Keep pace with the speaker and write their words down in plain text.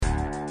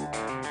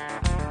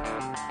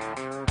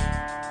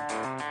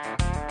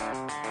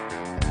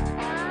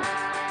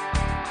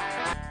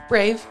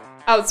brave,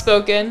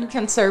 outspoken,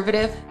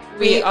 conservative.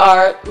 We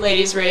are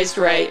Ladies Raised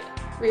Right.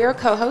 We are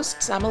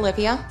co-hosts. I'm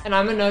Olivia. And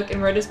I'm Anouk,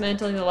 and we're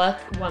dismantling the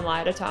left one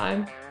lie at a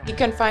time. You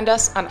can find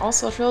us on all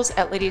socials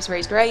at Ladies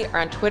Raised Right or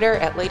on Twitter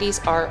at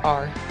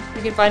LadiesRR.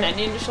 You can find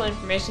any additional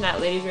information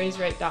at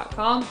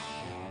ladiesraisedright.com.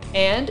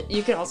 And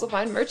you can also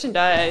find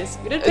merchandise.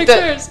 We did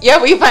pictures.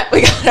 We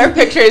got our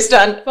pictures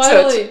done.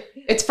 Finally. So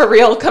it's for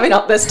real coming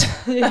up this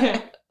time.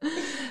 Yeah.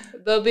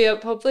 They'll be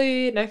up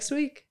hopefully next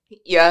week.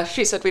 Yeah,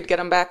 she said we'd get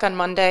them back on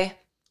Monday.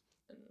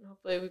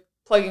 Hopefully we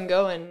plug and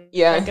go and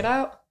check it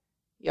out.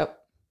 Yep.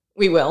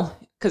 We will,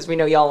 because we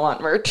know y'all want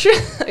merch.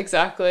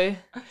 Exactly.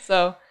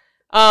 So,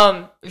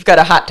 we've got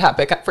a hot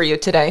topic for you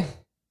today.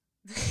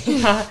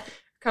 Yeah,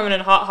 coming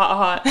in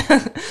hot.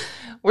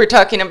 We're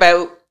talking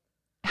about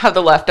how the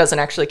left doesn't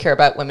actually care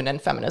about women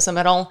and feminism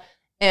at all.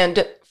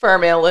 And for our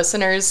male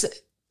listeners,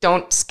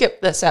 don't skip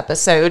this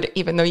episode,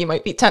 even though you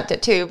might be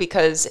tempted to,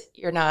 because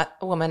you're not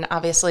a woman,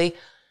 obviously.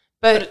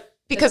 But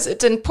because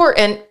it's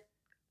important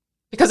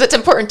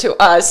to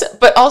us,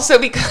 but also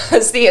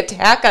because the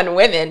attack on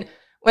women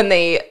when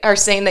they are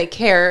saying they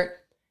care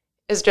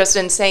is just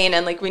insane.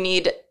 And it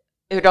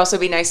would also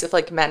be nice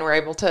if men were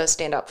able to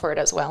stand up for it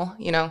as well,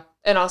 you know?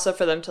 And also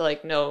for them to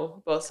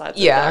know both sides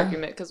of the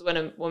argument, because when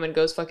a woman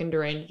goes fucking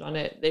deranged on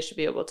it, they should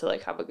be able to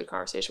have a good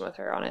conversation with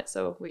her on it.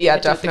 So we can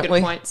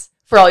definitely. The good points.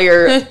 For all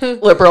your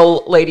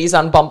liberal ladies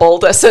on Bumble,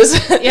 this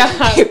is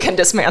you can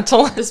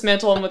dismantle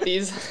them with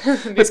these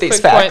with these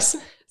facts.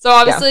 Points. So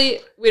obviously,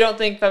 we don't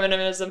think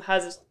feminism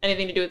has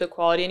anything to do with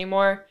equality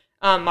anymore.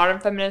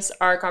 Modern feminists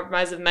are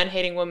compromised of men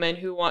hating women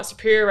who want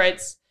superior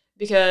rights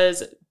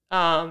because they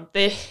want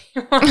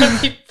to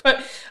be put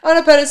on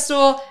a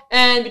pedestal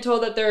and be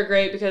told that they're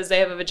great because they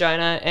have a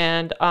vagina.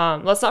 And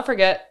let's not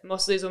forget,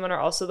 most of these women are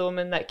also the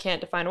women that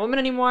can't define a woman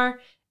anymore.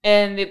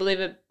 And they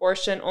believe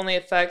abortion only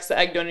affects the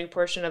egg donating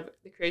portion of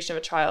the creation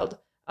of a child.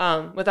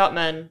 Without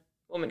men,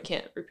 women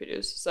can't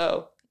reproduce.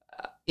 So,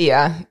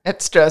 yeah,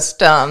 it's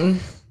just, you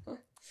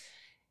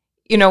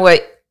know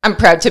what? I'm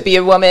proud to be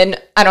a woman.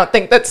 I don't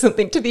think that's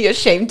something to be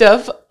ashamed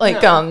of.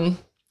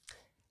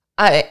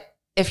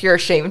 If you're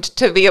ashamed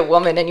to be a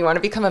woman and you want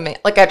to become a man,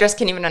 I just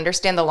can't even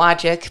understand the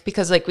logic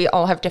because we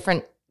all have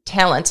different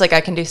talents. I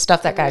can do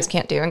stuff that guys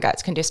can't do and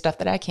guys can do stuff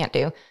that I can't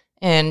do.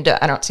 And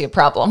I don't see a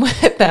problem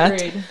with that.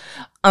 Agreed.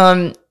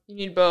 You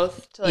need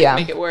both to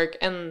make it work.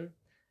 And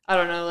I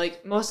don't know,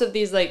 most of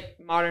these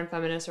modern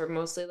feminists are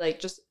mostly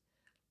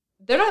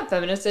they're not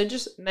feminists, they're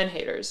just men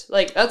haters.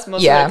 That's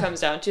mostly what it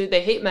comes down to.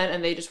 They hate men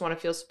and they just want to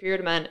feel superior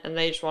to men and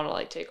they just want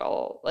to take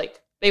all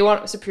they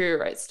want superior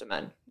rights to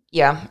men.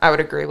 Yeah, I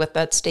would agree with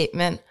that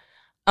statement.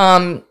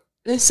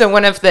 So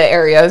one of the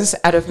areas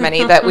out of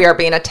many that we are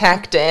being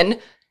attacked in,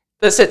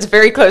 this sits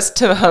very close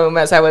to home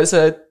as I was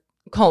a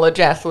college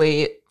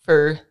athlete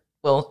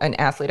an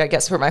athlete, I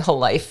guess, for my whole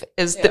life,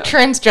 is the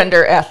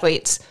transgender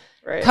athletes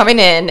coming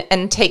in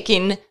and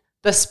taking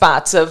the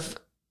spots of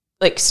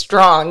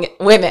strong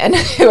women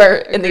who are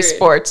in these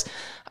sports.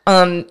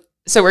 So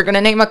we're going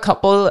to name a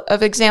couple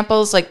of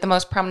examples. The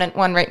most prominent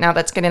one right now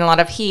that's getting a lot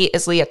of heat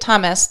is Leah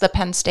Thomas, the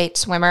Penn State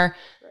swimmer.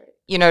 Right.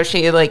 You know,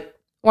 she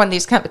won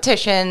these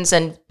competitions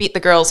and beat the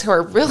girls who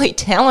are really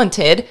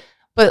talented,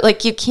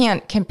 but you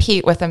can't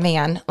compete with a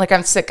man.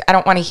 I'm sick. I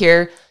don't want to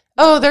hear,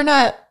 oh, they're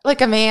not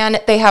like a man.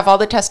 They have all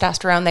the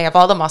testosterone. They have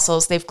all the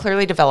muscles. They've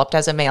clearly developed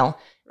as a male.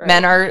 Right.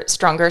 Men are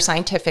stronger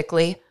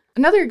scientifically.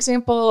 Another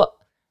example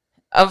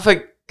of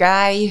a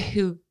guy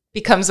who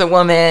becomes a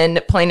woman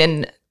playing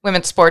in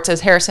women's sports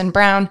is Harrison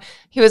Brown.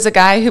 He was a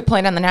guy who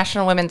played on the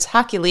National Women's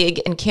Hockey League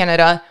in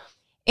Canada.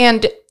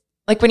 And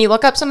when you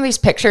look up some of these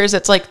pictures,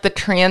 it's the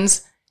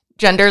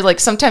transgender,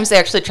 sometimes they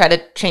actually try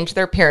to change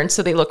their appearance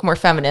so they look more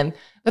feminine.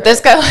 But this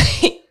guy,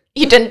 he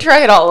didn't try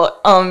it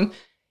all.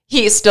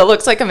 He still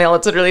looks like a male.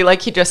 It's literally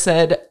he just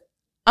said,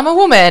 I'm a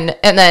woman.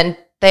 And then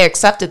they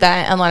accepted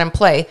that and let him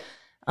play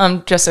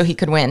just so he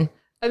could win.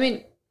 I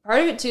mean, part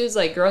of it too is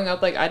growing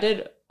up, I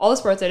did all the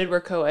sports I did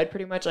were co-ed,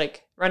 pretty much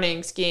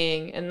running,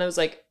 skiing, and those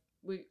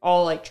we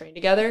all trained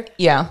together.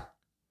 Yeah.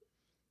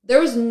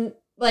 There was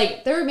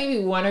there were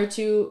maybe one or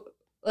two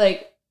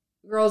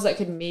girls that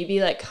could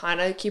maybe kind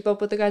of keep up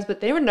with the guys,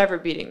 but they were never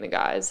beating the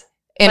guys.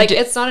 And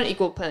it's not an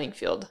equal playing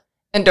field.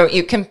 And don't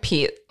you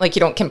compete? You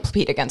don't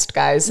compete against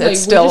guys.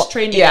 It's still, we just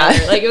trained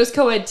together. It was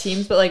co-ed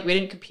teams, but we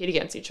didn't compete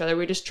against each other.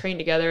 We just trained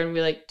together and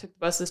we took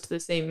buses to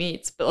the same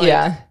meets. But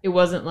it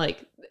wasn't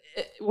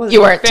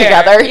you weren't fair.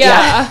 Together.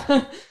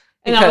 Yeah.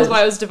 And that was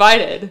why it was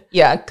divided.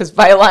 Yeah, because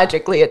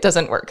biologically it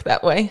doesn't work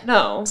that way.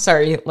 No.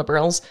 Sorry,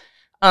 liberals.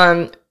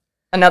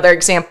 Another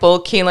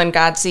example, Kaylin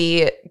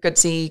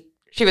Goodsey,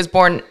 she was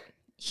born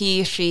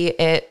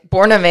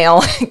a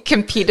male,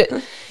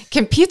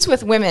 competes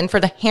with women for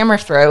the hammer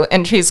throw,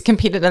 and she's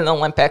competed in the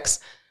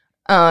Olympics.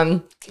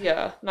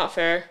 Yeah, not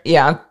fair.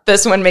 Yeah,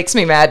 this one makes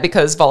me mad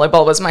because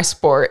volleyball was my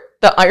sport.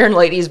 The Iron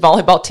Ladies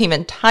volleyball team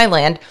in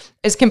Thailand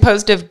is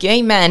composed of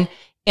gay men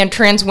and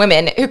trans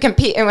women who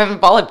compete in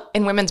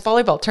women's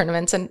volleyball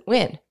tournaments and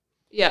win.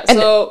 Yeah,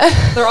 so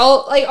they're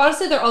all, like,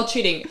 honestly, they're all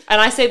cheating. And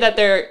I say that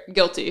they're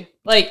guilty.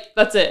 Like,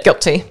 that's it.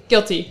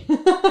 Guilty.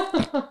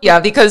 Yeah,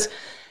 because,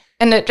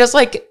 and it just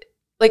like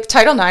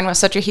Title IX was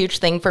such a huge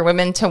thing for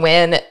women to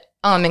win.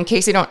 In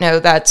case you don't know,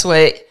 that's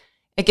what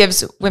it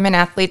gives women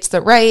athletes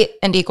the right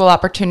and equal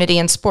opportunity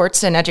in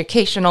sports and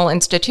educational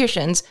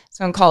institutions.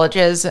 So in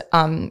colleges,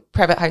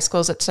 private high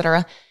schools,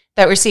 etc.,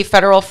 that receive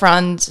federal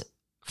funds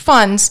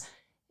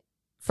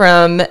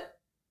from,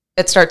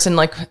 it starts in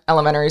like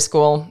elementary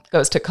school,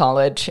 goes to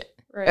college.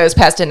 Right. It was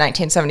passed in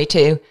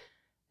 1972.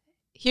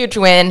 Huge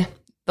win.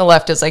 The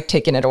left is like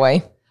taking it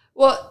away.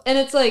 Well, and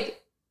it's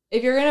like,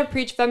 if you're going to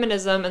preach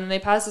feminism and they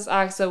pass this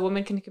act so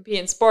women can compete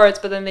in sports,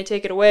 but then they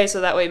take it away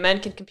so that way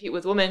men can compete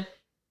with women.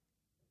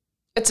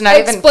 It's not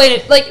explain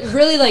it. Like,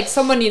 really, like,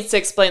 someone needs to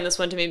explain this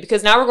one to me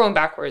because now we're going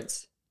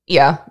backwards.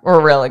 Yeah,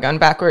 we're really going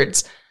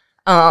backwards.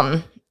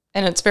 And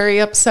it's very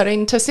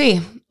upsetting to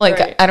see. Like,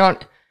 right. I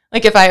don't,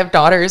 like, if I have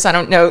daughters, I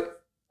don't know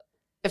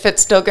if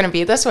it's still going to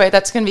be this way.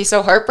 That's going to be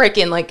so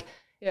heartbreaking. Like,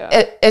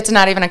 yeah. It's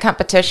not even a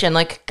competition.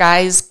 Like,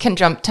 guys can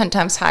jump 10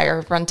 times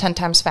higher, run 10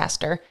 times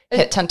faster,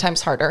 hit 10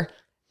 times harder.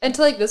 And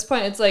to, like, this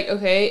point, it's like,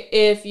 okay,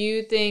 if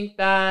you think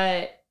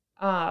that,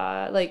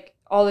 like,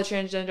 all the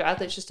transgender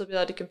athletes should still be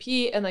allowed to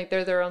compete and, like,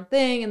 they're their own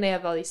thing and they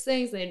have all these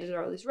things and they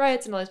deserve all these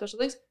rights and all these special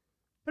things,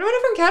 put them in a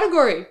different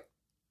category.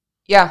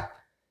 Yeah.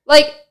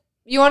 Like,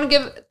 you want to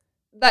give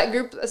that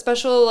group a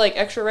special, like,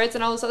 extra rights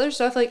and all this other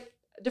stuff, like,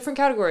 a different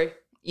category.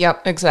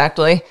 Yep,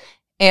 exactly.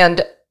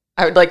 And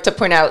I would like to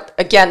point out,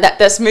 again, that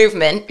this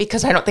movement,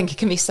 because I don't think it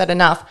can be said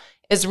enough,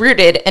 is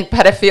rooted in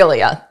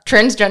pedophilia.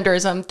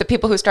 Transgenderism, the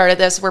people who started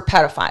this were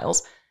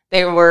pedophiles.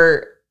 They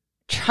were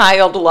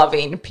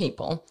child-loving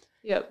people.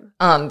 Yep.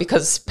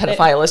 Because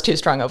pedophile is too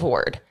strong of a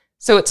word.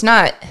 So it's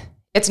not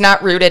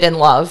rooted in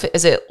love.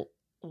 Is it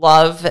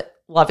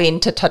loving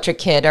to touch a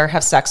kid or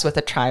have sex with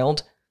a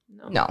child?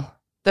 No.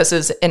 This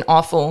is an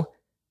awful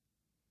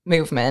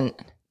movement.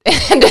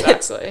 And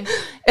exactly.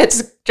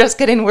 It's just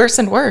getting worse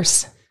and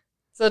worse.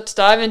 So to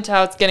dive into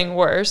how it's getting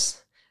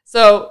worse.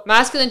 So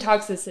masculine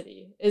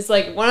toxicity is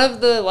like one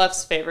of the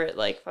left's favorite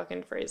like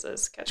fucking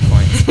phrases, catch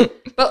points.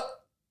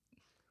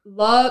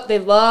 But they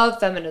love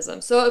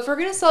feminism. So if we're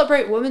going to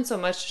celebrate women so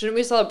much, shouldn't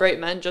we celebrate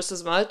men just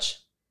as much?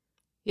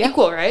 Yeah.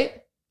 Equal,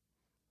 right?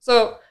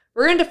 So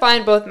we're going to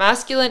define both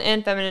masculine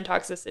and feminine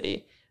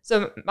toxicity.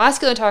 So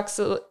masculine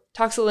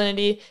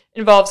toxicity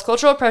involves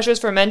cultural pressures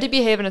for men to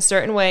behave in a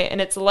certain way, and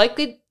it's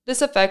likely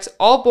this affects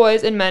all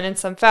boys and men in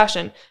some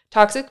fashion.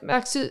 Toxic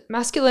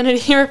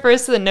masculinity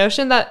refers to the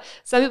notion that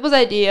some people's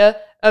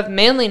idea of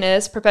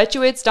manliness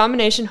perpetuates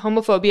domination,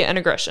 homophobia, and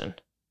aggression.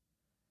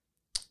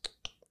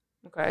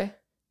 Okay.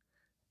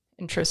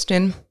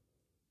 Interesting.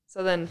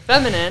 So then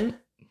feminine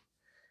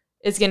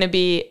is going to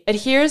be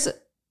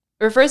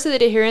refers to the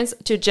adherence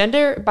to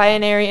gender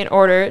binary in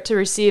order to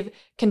receive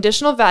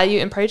conditional value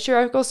in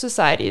patriarchal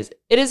societies.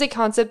 It is a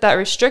concept that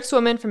restricts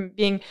women from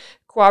being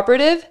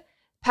cooperative,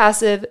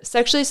 passive,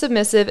 sexually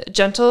submissive,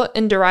 gentle,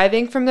 and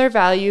deriving from their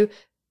value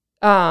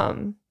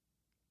from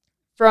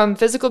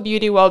physical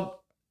beauty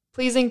while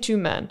pleasing to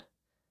men.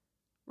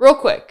 Real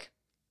quick,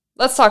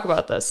 let's talk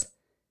about this.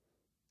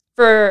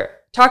 For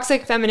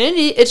toxic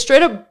femininity, it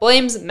straight up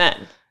blames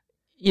men.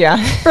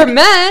 Yeah. For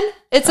men,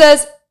 it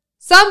says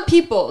some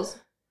people's.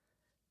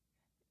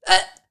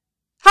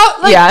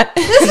 How? Like, yeah.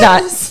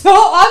 This is so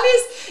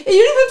obvious.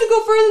 You don't have to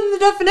go further than the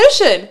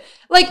definition.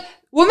 Like,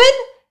 women,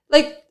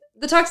 like,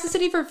 the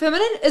toxicity for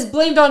feminine is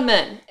blamed on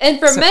men. And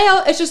for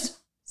male, it's just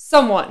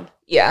someone.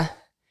 Yeah.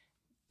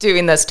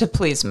 Doing this to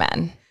please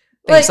men.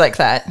 Things like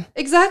that.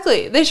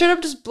 Exactly. They should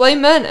have just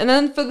blamed men. And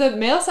then for the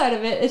male side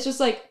of it, it's just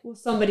like, well,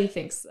 somebody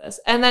thinks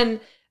this. And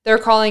then they're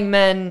calling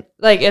men,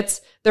 like,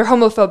 they're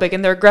homophobic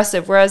and they're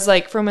aggressive. Whereas,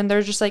 like, for women,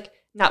 they're just, like,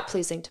 not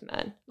pleasing to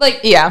men.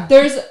 Like, yeah.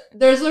 There's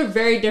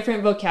very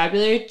different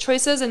vocabulary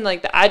choices, and,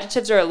 like, the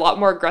adjectives are a lot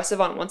more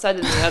aggressive on one side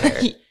than the other.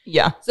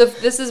 Yeah. So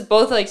if this is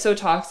both, like, so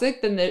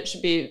toxic, then it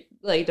should be,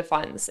 like,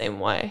 defined the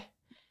same way.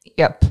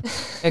 Yep.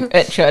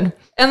 It should.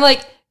 And,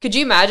 like, could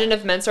you imagine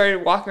if men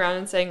started walking around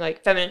and saying,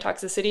 like, feminine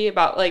toxicity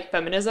about, like,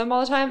 feminism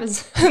all the time?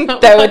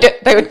 They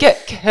would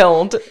get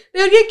killed.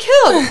 They would get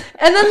killed.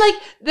 And then, like,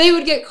 they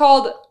could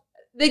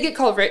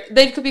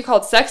be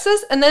called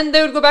sexist, and then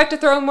they would go back to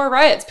throwing more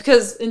riots,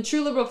 because in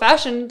true liberal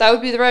fashion, that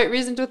would be the right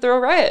reason to throw a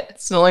riot.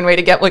 It's the only way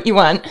to get what you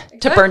want, exactly.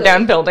 To burn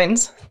down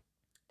buildings.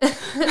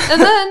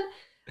 And then,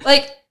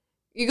 like,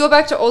 you go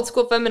back to old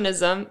school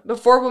feminism,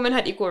 before women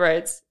had equal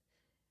rights,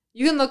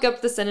 you can look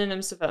up the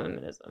synonyms to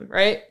feminism,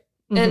 right?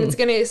 Mm-hmm. And it's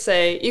going to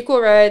say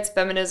equal rights,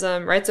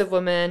 feminism, rights of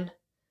women.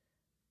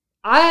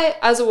 I,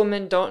 as a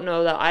woman, don't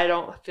know that I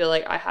don't feel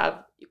like I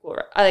have equal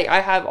rights. I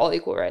have all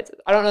equal rights.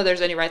 I don't know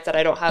there's any rights that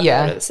I don't have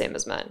that are the same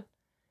as men.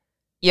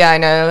 Yeah, I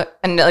know.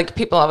 And, like,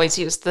 people always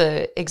use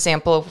the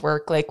example of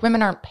work, like,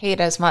 women aren't paid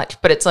as much.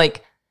 But it's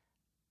like,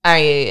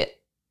 I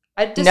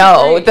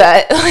know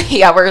that,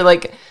 yeah, we're,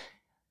 like,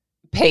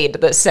 paid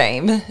the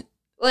same.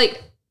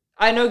 Like,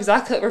 I know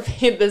exactly that we're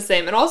paid the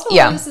same. And also,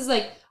 this is,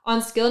 like,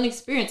 on skill and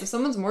experience. If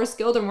someone's more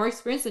skilled or more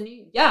experienced than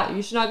you, yeah,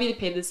 you should not be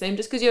paid the same.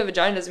 Just because you have a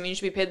vagina doesn't mean you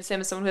should be paid the same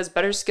as someone who has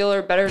better skill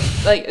or better,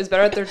 like, is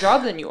better at their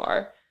job than you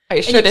are.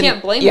 I shouldn't. And you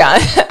can't blame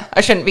them. them.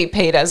 I shouldn't be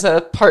paid as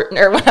a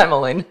partner when I'm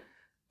only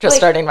just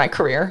starting my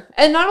career.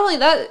 And not only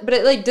that, but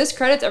it like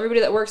discredits everybody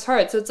that works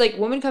hard. So it's like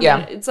women come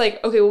in, it's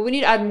like, okay, well, we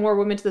need to add more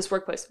women to this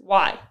workplace.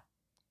 Why?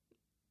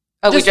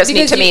 Oh, we just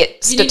need to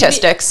meet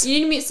statistics. You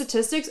need to meet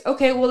statistics?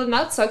 Okay, well then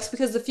that sucks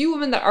because the few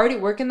women that already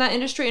work in that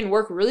industry and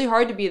work really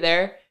hard to be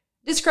there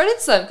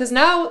discredits them because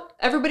now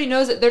everybody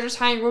knows that they're just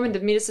hiring women to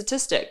meet a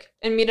statistic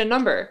and meet a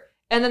number.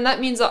 And then that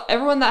means that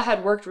everyone that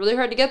had worked really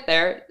hard to get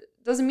there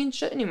doesn't mean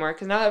shit anymore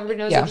because now everybody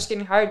knows they're just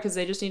getting hired because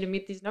they just need to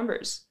meet these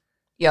numbers.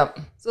 Yep.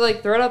 So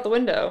like throw it out the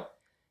window.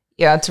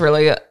 Yeah, it's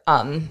really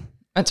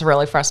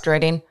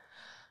frustrating.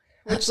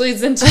 Which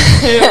leads into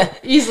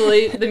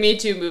easily the Me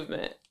Too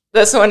movement.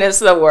 This one is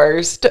the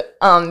worst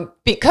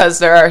because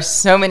there are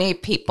so many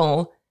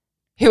people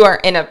who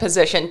are in a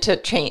position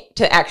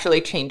to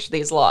actually change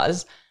these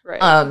laws.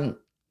 Right.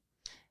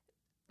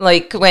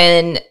 Like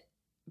when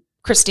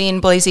Christine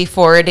Blasey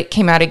Ford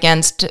came out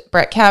against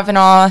Brett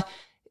Kavanaugh,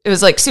 it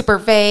was like super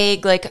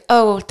vague, like,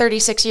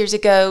 36 years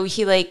ago,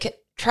 he like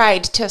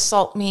tried to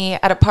assault me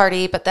at a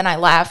party, but then I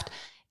laughed.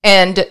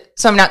 And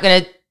so I'm not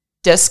going to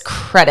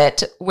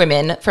discredit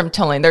women from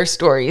telling their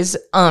stories.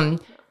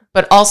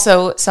 But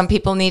also some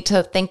people need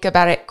to think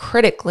about it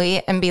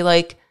critically and be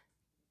like,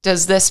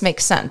 does this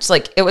make sense?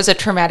 Like it was a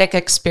traumatic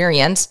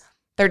experience.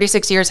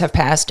 36 years have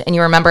passed and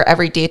you remember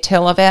every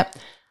detail of it.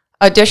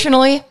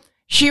 Additionally,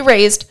 she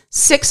raised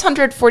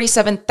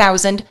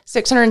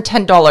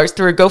 $647,610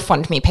 through a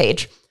GoFundMe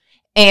page.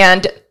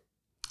 And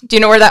do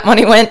you know where that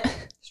money went?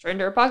 Straight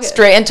into her pocket.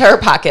 Straight into her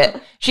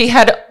pocket. She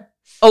had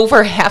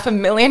over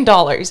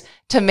 $500,000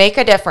 to make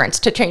a difference,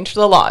 to change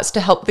the laws,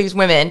 to help these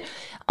women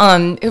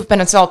who've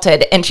been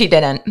assaulted, and she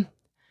didn't.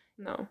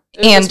 No. It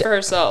was just for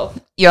herself.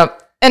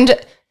 Yep. And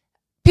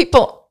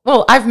people,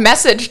 I've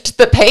messaged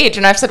the page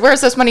and I've said, where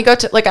does this money go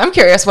to? Like, I'm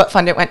curious what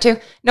fund it went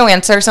to. No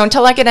answer. So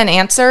until I get an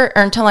answer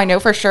or until I know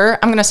for sure,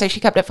 I'm going to say she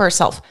kept it for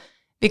herself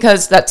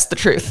because that's the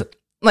truth.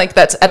 Like,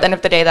 that's at the end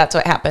of the day, that's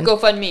what happened. Go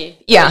fund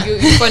me. Yeah. You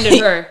funded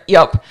her.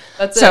 Yep.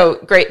 That's so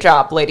it. Great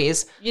job,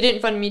 ladies. You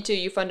didn't fund me too.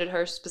 You funded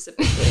her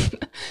specifically.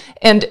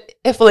 And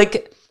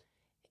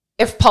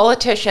if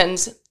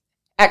politicians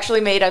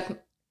actually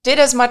did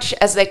as much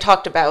as they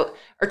talked about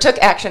or took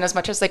action as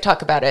much as they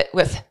talk about it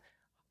with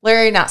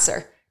Larry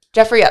Nassar,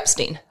 Jeffrey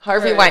Epstein,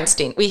 Harvey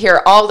Weinstein. We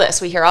hear all this.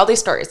 We hear all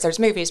these stories. There's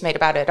movies made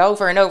about it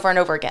over and over and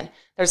over again.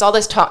 There's all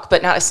this talk,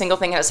 but not a single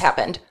thing has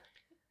happened.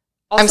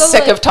 Also, I'm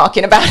sick of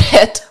talking about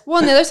it. Well,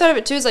 and the other side of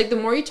it, too, is, like, the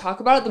more you talk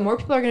about it, the more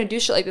people are going to do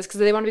shit like this because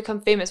they want to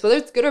become famous. Whether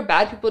it's good or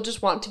bad, people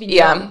just want to be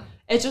known.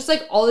 It's just,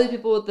 like, all the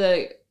people with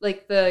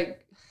the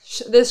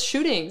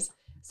shootings.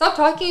 Stop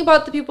talking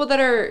about the people that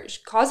are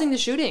causing the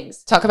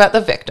shootings. Talk about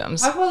the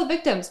victims. Talk about the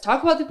victims.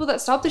 Talk about the people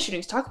that stopped the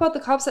shootings. Talk about the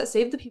cops that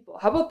saved the people.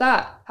 How about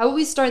that? How about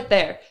we start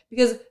there?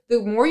 Because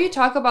the more you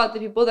talk about the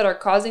people that are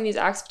causing these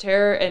acts of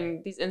terror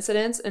and these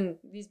incidents and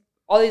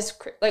all these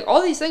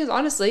things,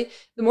 honestly,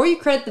 the more you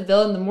credit the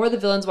villain, the more the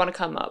villains want to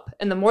come up.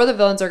 And the more the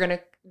villains are going to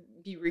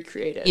be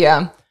recreated.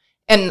 Yeah.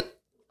 And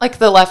like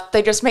the left,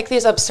 they just make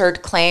these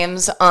absurd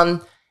claims.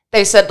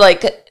 They said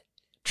like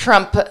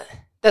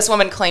this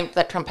woman claimed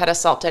that Trump had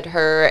assaulted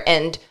her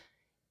and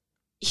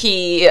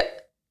they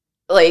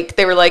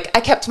were like, I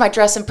kept my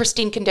dress in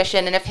pristine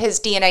condition. And if his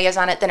DNA is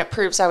on it, then it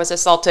proves I was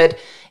assaulted.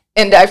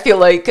 And I feel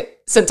like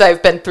since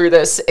I've been through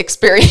this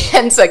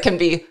experience, I can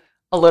be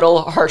a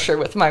little harsher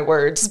with my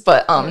words,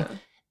 but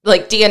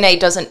like DNA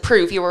doesn't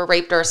prove you were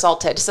raped or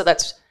assaulted. So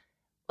that's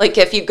like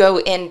if you go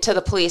into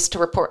the police to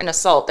report an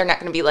assault, they're not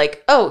going to be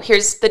like, oh,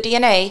 here's the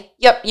DNA.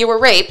 Yep, you were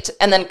raped.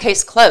 And then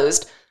case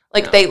closed.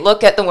 Like they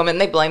look at the woman,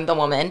 they blame the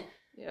woman.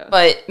 Yeah.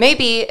 But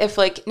maybe if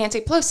like Nancy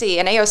Pelosi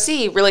and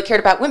AOC really cared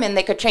about women,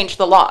 they could change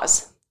the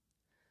laws.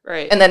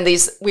 Right. And then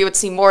we would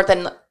see more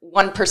than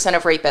 1%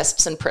 of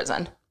rapists in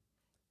prison.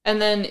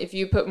 And then if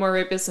you put more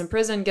rapists in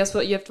prison, guess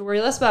what you have to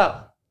worry less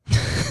about?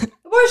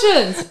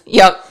 Abortions.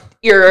 Yep.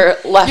 Your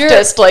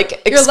leftist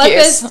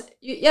excuse.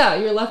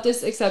 Your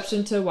leftist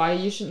exception to why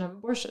you shouldn't have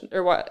abortion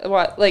or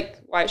why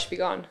it should be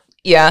gone.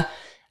 Yeah.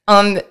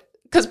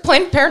 Because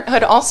Planned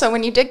Parenthood also,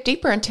 when you dig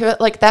deeper into it,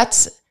 like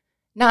that's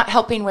not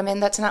helping women.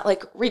 That's not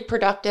like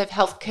reproductive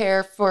health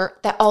care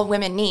that all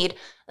women need.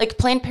 Like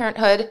Planned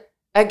Parenthood,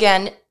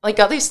 again, like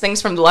all these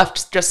things from the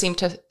left just seem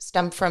to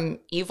stem from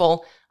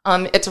evil.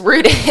 It's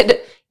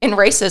rooted in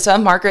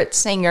racism. Margaret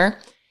Sanger,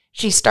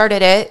 she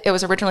started it. It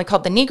was originally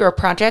called the Negro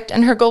Project,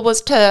 and her goal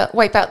was to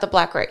wipe out the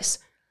black race.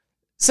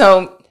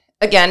 So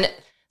again,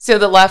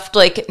 the left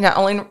like not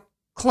only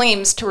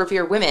claims to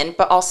revere women,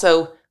 but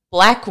also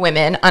black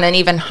women on an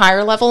even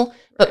higher level.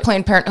 But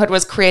Planned Parenthood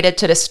was created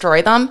to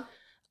destroy them.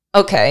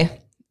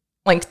 Okay,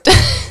 like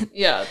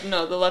yeah,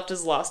 no, the left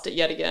has lost it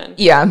yet again.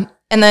 Yeah,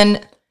 and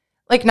then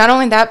like not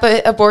only that,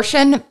 but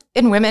abortion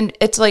in women,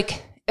 it's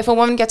like if a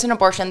woman gets an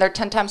abortion, they're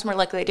 10 times more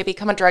likely to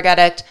become a drug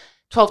addict,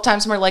 12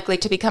 times more likely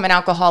to become an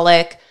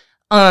alcoholic,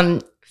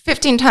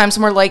 15 times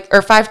more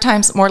or 5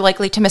 times more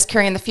likely to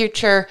miscarry in the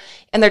future,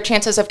 and their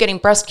chances of getting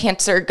breast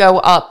cancer go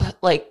up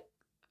like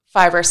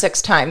 5 or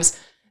 6 times.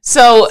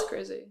 So That's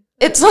crazy.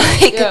 it's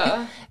like,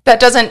 that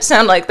doesn't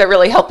sound like they're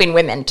really helping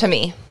women to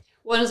me.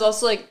 One is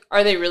also like,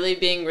 are they really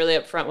being really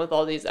upfront with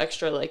all these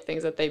extra like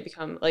things that they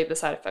become, like the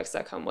side effects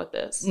that come with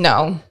this?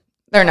 No,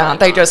 they're not.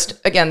 They just,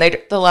 again,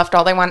 the left,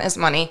 all they want is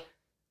money.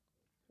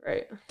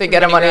 Right. They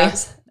get money. Yep.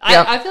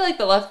 I feel like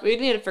the left, we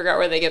need to figure out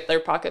where they get their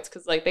pockets,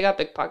 because like they got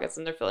big pockets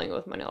and they're filling it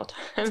with money all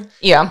the time.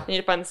 Yeah. They need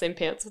to find the same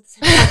pants with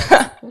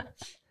the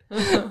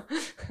same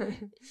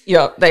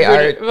Yeah, they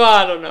are. Well,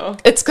 I don't know.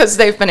 It's because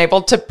they've been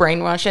able to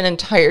brainwash an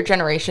entire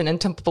generation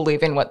into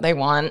believing what they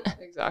want.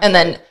 Exactly. And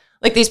then,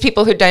 like, these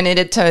people who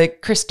donated to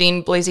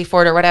Christine Blasey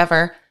Ford or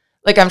whatever,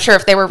 like, I'm sure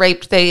if they were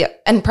raped,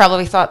 and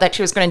probably thought that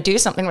she was going to do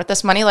something with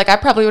this money, like, I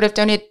probably would have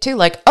donated too.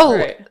 Like,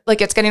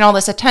 like, it's getting all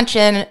this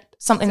attention,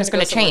 something is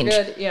going to change.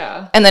 Good.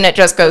 Yeah. And then it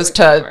just goes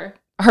to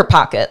her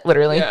pocket,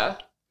 literally. Yeah.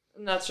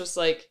 And that's just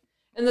like,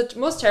 and the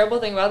most terrible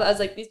thing about that is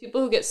like these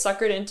people who get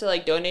suckered into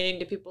like donating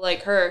to people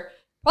like her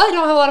probably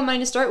don't have a lot of money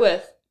to start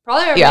with.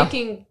 Probably are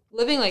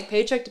living like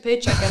paycheck to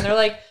paycheck. And they're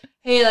like,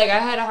 hey, like I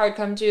had a hard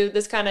come to,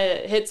 this kind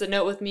of hits a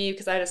note with me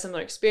because I had a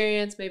similar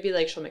experience. Maybe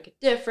like she'll make a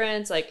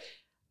difference. Like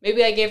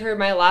maybe I gave her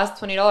my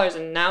last $20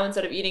 and now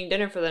instead of eating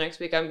dinner for the next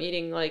week, I'm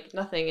eating like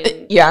nothing.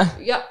 And yeah,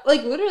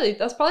 like literally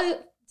that's probably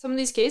some of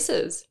these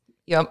cases.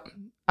 Yep.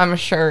 I'm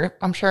sure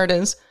it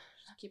is.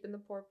 Just keeping the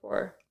poor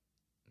poor.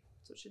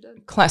 That's what she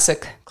did.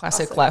 Classic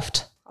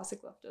left.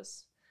 Classic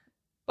leftist.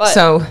 But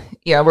so,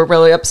 yeah, we're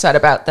really upset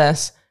about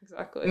this.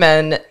 Exactly.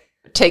 Men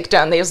take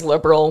down these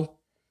liberal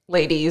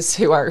ladies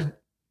who are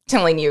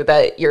telling you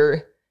that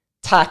you're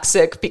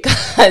toxic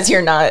because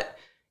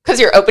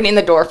you're opening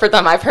the door for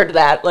them. I've heard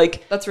that.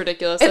 Like, that's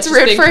ridiculous. It's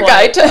rude for a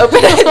guy to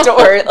open a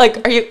door.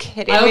 Like, are you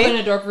kidding me? Open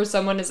a door for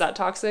someone, is that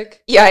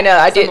toxic? Yeah, I know.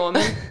 I do.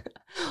 Woman?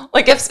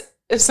 Like,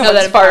 if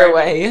someone's far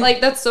away.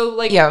 Like, that's so,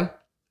 like... Yeah.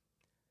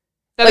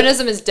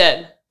 Feminism is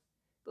dead.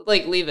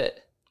 Like, leave it.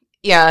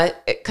 Yeah,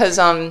 because,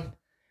 I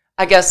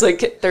guess,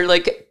 like, they're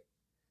like,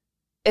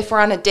 if we're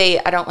on a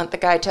date, I don't want the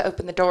guy to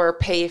open the door or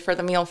pay for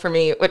the meal for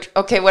me, which,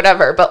 okay,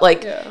 whatever. But,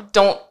 like,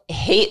 don't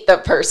hate the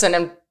person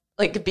and,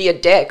 like, be a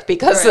dick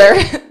because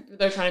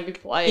they're trying to be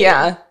polite.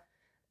 Yeah.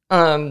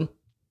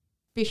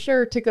 Be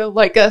sure to go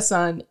like us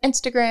on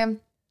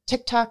Instagram,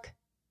 TikTok.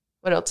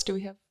 What else do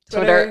we have?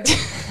 Twitter.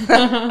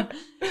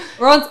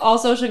 We're on all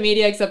social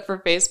media except for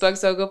Facebook,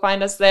 so go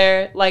find us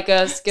there. Like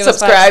us, give us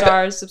 5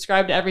 stars,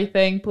 subscribe to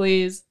everything,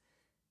 please.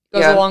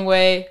 Goes a long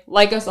way.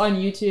 Like us on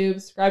YouTube,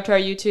 subscribe to our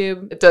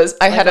YouTube. It does.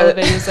 I had all the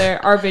videos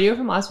there. Our video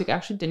from last week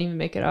actually didn't even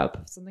make it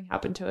up. Something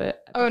happened to it.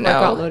 Oh no! It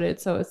got loaded,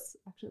 so it's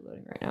actually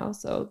loading right now.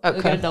 So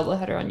we got a double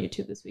header on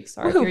YouTube this week.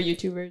 Sorry if you're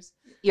YouTubers.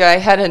 Yeah, I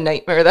had a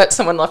nightmare that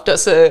someone left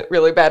us a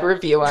really bad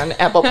review on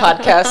Apple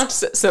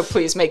Podcasts. So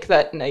please make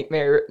that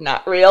nightmare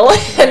not real.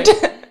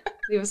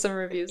 Leave us some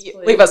reviews,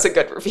 please. Leave us a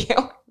good review.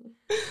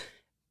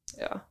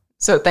 Yeah.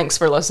 So thanks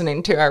for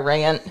listening to our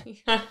rant.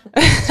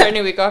 Starting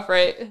a week off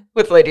right.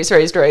 With Ladies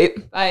Raised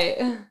Right.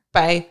 Bye.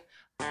 Bye.